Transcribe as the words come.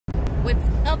What's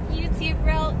up, YouTube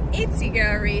world? It's your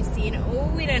girl Racine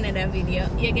with another video.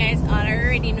 You guys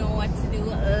already know what to do.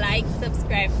 Like,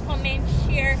 subscribe, comment,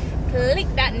 share,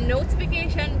 click that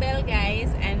notification bell,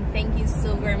 guys, and thank you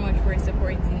so very much for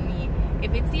supporting me.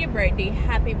 If it's your birthday,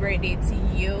 happy birthday to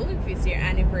you. If it's your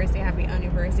anniversary, happy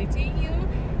anniversary to you.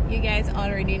 You guys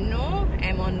already know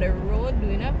I'm on the road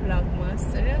doing a vlogmas,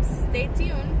 so just stay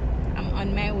tuned. I'm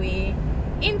on my way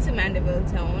into Mandeville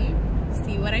town to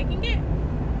see what I can get.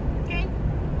 Okay.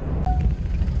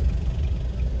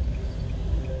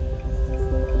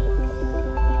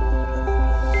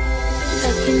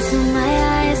 Look into my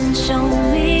eyes and show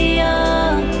me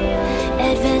your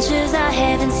adventures I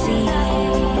haven't seen.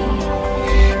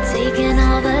 Taking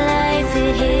all the life,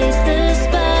 it hits the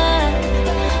spot.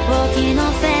 Walking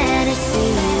on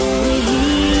fantasy.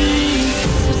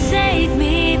 So take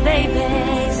me, baby,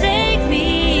 take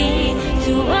me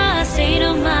to a state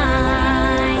of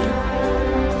mind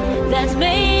that's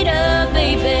made of,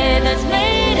 baby, that's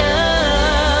made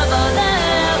of all that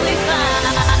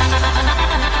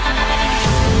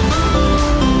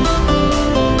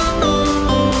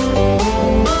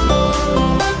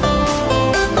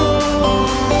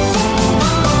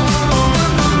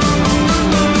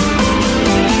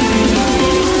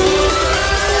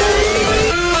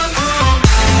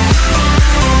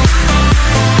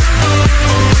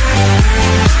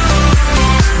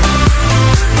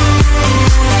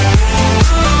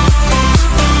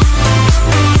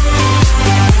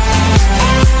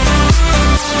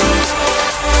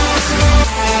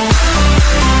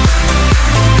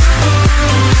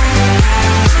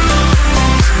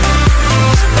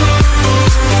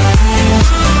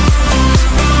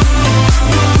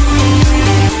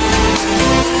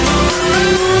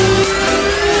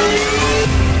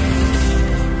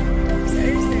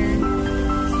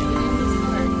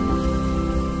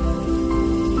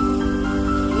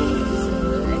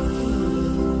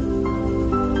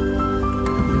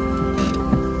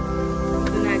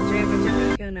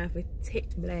we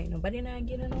take blind. Nobody not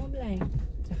getting no blind.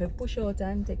 If you push out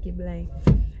and take it blind.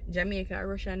 Jamaica,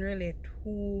 Russian roulette,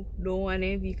 who don't want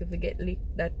a vehicle to get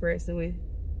licked, that person will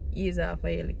ease off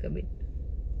a little bit.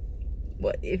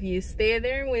 But if you stay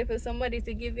there and wait for somebody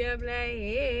to give you a blind,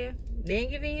 yeah, they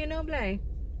ain't giving you no blind.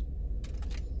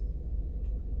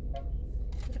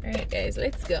 Alright guys,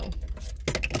 let's go.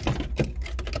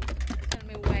 Tell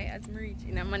me why as I'm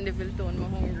reaching a Mandeville town,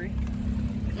 I'm hungry.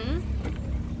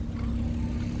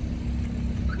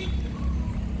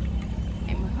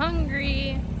 I'm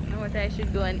hungry. I know what I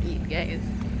should go and eat, guys.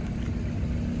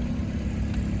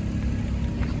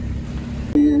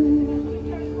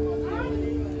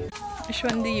 Which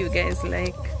one do you guys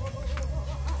like?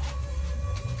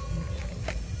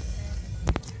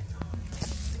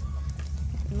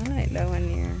 I like that one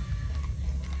here.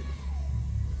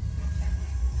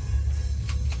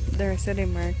 The rest of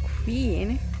them are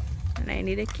queen, and I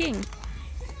need a king.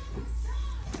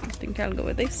 I think I'll go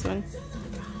with this one.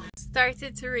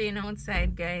 Started to rain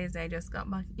outside, guys. I just got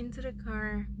back into the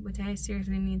car, but I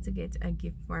seriously need to get a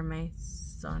gift for my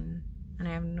son, and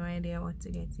I have no idea what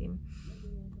to get him.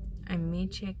 I may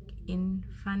check in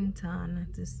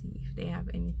Fantan to see if they have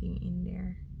anything in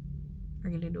there. I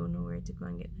really don't know where to go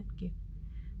and get that gift,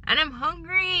 and I'm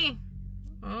hungry.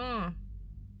 Oh,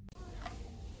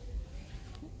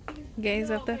 guys,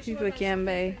 after people can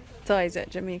buy toys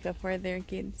at Jamaica for their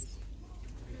kids.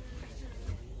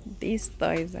 These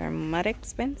toys are mad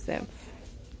expensive.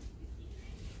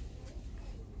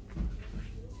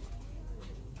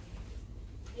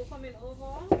 You coming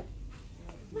over?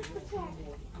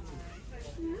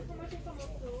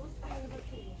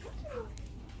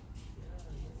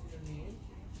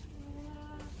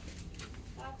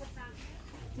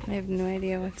 I have no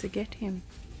idea what to get him.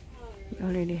 He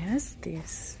already has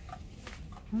this.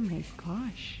 Oh my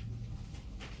gosh.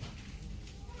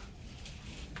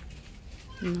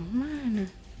 No man.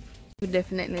 You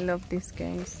definitely love this,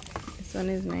 guys. This one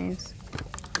is nice.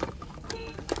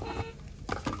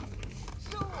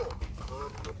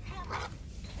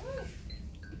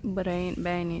 But I ain't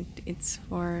buying it. It's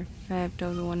for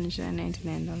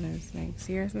 $5,199. Like,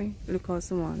 seriously? Look how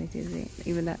small it is.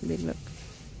 Even that big, look.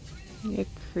 You're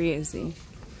crazy.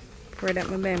 For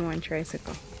that, I buy one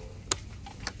tricycle.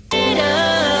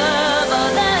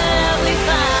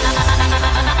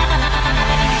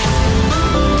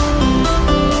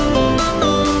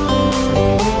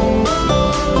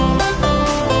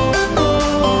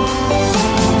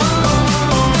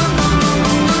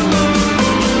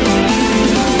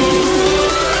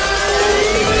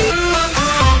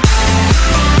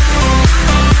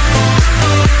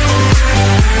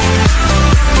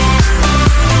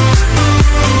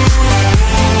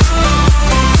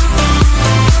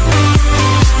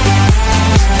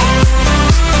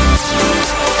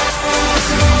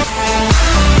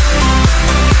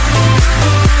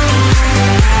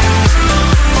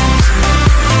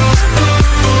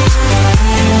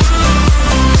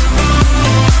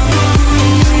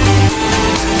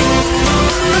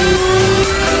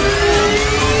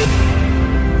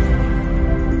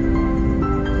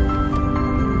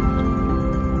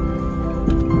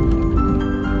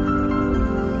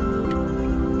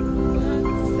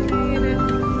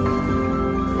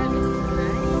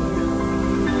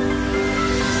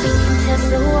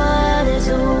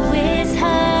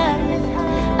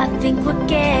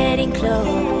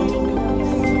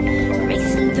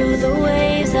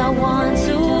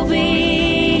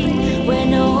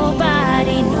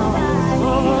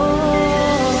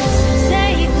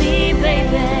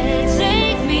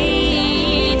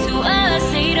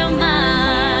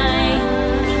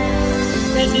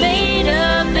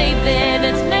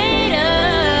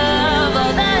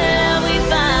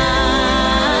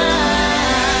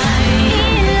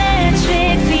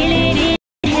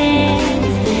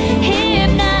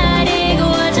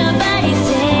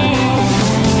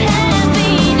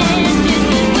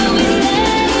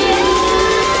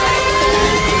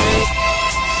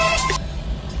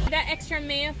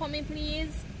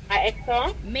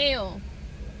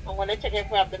 gonna check if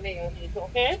we have the mayonnaise,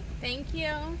 okay? Thank you.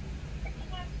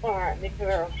 Alright, mix it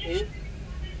around, please.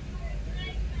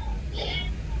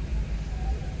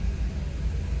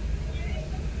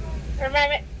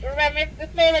 Remember the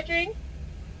flavor drink?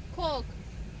 Coke.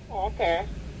 Oh, okay.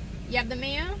 You have the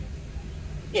mayo?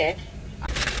 Yes.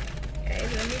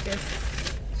 Guys, let me just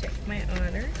check my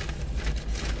order.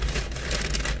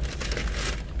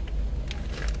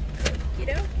 Okie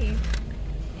dokie.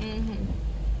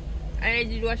 I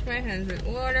did wash my hands with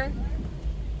water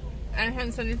and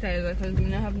hand sanitizer because we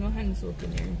don't have no hand soap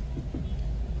in here.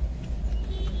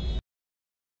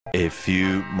 A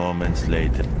few moments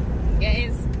later.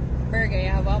 Guys, burger, you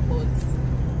have apples.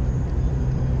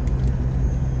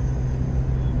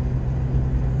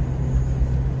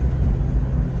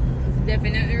 It's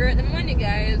definitely worth the money,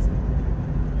 guys.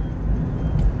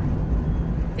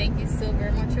 Thank you so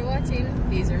very much for watching.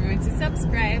 Please remember to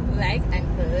subscribe, like, and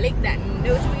click that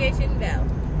notification bell.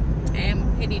 I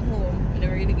am heading home. I'm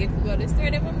never gonna get to go to the store.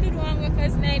 If I'm doing one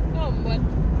because night come, but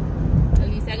at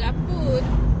least I got food.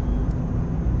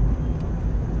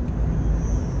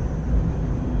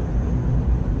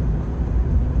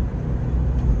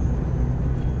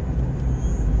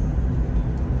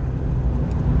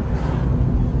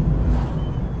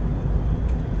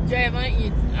 Drive and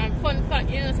eat. And fun fact,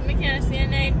 you know, so I can't see at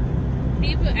night.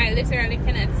 People I literally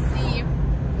cannot see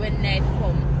when night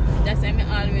come. That's why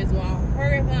I always want to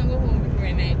hurry up and go home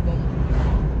before night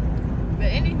come.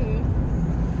 But anywho,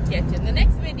 catch you in the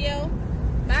next video.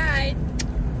 Bye.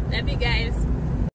 Love you guys.